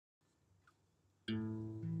Okay,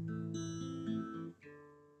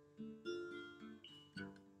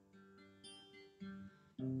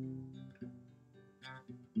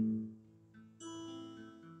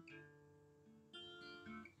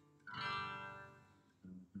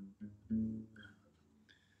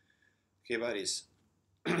 buddies,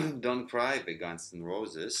 Don't Cry by Guns N'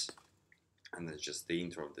 Roses, and that's just the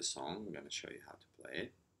intro of the song. I'm gonna show you how to play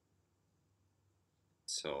it.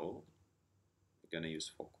 So, we're gonna use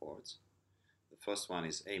 4 chords. The first one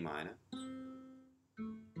is A minor,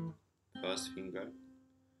 first finger,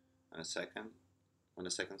 and on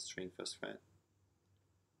the second string, first fret,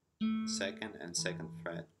 second and second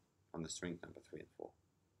fret on the string number 3 and 4.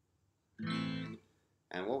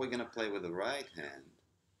 And what we're gonna play with the right hand,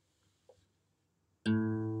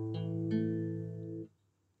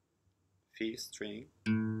 fifth string,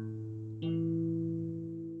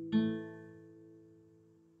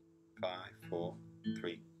 5, 4,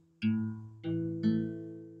 3,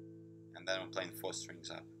 and then we're playing 4 strings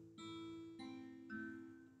up.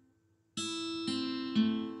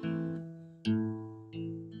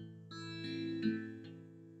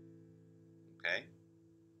 Okay.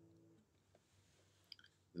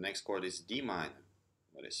 The next chord is D minor,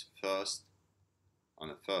 that is first on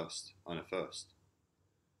a first on a first.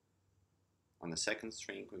 On the second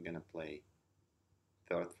string, we're gonna play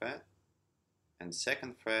 3rd fret and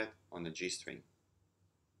 2nd fret on the G string.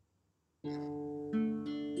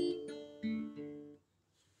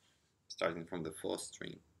 Starting from the 4th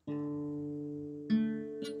string.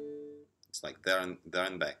 It's like there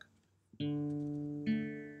and back.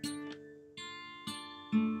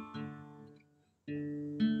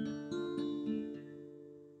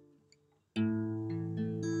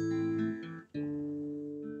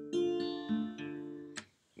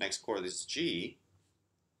 Next chord is G.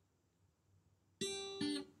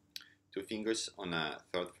 2 fingers on a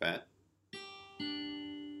 3rd fret.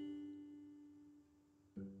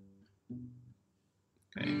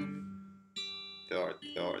 Okay. 3rd,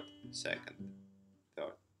 3rd, 2nd,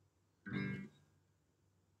 3rd.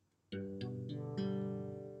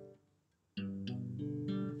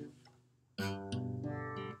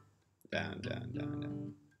 Down, down, down,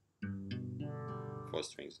 down. 4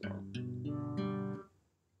 strings lower.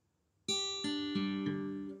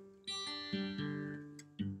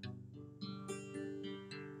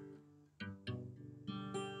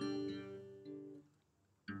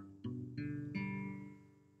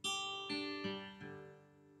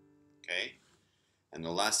 Okay. And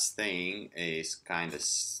the last thing is kind of,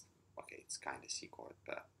 okay, it's kind of C chord,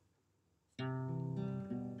 but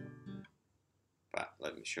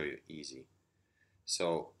let me show you easy.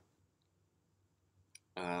 So,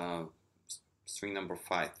 string number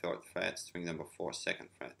 5, 3rd fret, string number 4, 2nd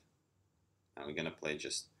fret. And we're gonna play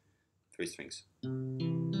just 3 strings.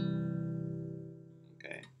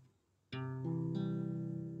 Okay.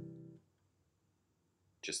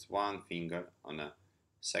 Just 1 finger on a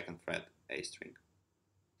 2nd fret A string.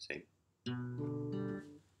 Same.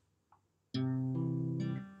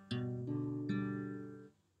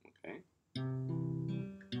 Okay.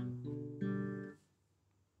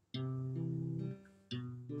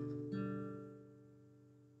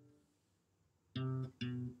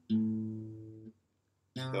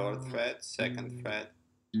 Third fret, 2nd fret,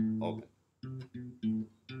 open.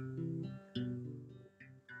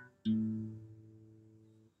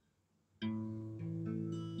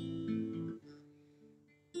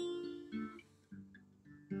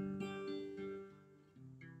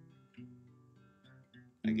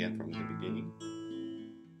 Again from the beginning.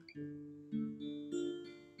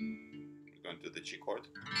 We're going to the G chord.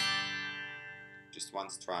 Just 1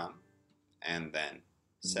 strum, and then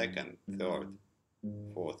 2nd, 3rd,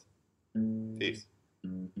 4th, 5th.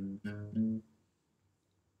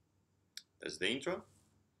 That's the intro.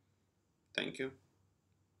 Thank you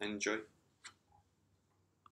and enjoy.